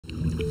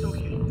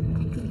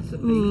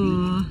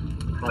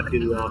Lucky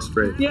the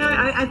Osprey.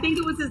 Yeah, I think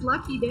it was his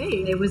lucky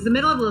day. It was the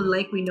middle of the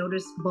lake. We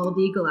noticed bald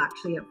eagle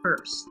actually at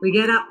first. We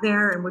get up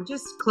there and we're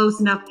just close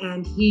enough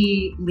and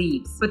he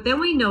leaves. But then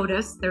we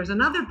notice there's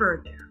another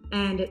bird there.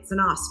 And it's an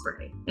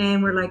osprey.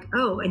 And we're like,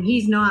 oh, and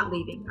he's not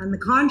leaving. On the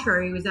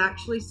contrary, he was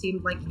actually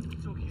seemed like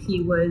he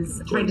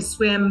was trying to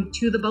swim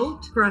to the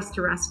boat for us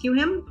to rescue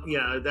him.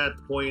 Yeah, at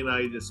that point,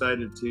 I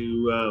decided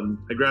to,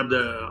 I grabbed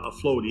a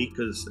floaty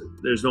because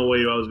there's no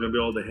way I was going to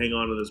be able to hang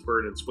on to this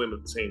bird and swim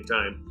at the same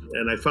time.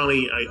 And I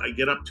finally, I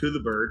get up to the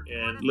bird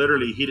and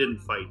literally he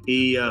didn't fight.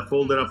 He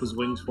folded up his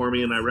wings for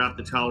me and I wrapped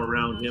the towel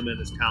around him and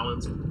his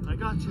talons. I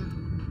got you.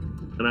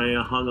 And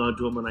I hung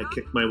onto him and I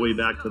kicked my way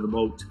back to the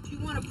boat. Do you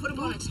want to put him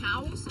on a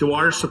towel? To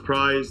our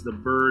surprise, the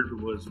bird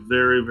was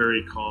very,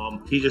 very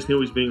calm. He just knew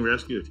he was being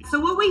rescued. So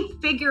what we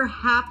figure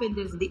happened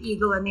is the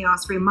eagle and the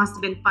osprey must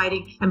have been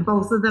fighting and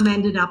both of them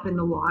ended up in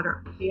the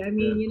water. I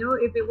mean, you know,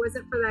 if it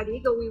wasn't for that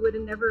eagle, we would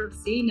have never have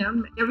seen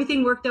him.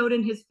 Everything worked out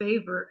in his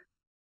favor.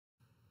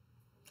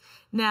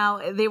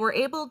 Now, they were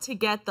able to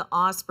get the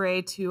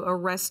osprey to a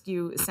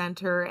rescue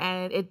center,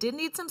 and it did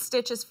need some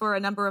stitches for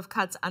a number of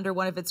cuts under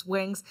one of its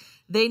wings.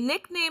 They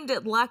nicknamed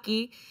it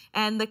Lucky,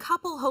 and the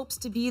couple hopes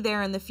to be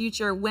there in the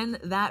future when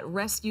that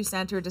rescue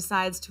center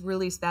decides to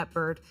release that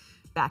bird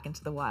back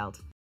into the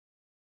wild.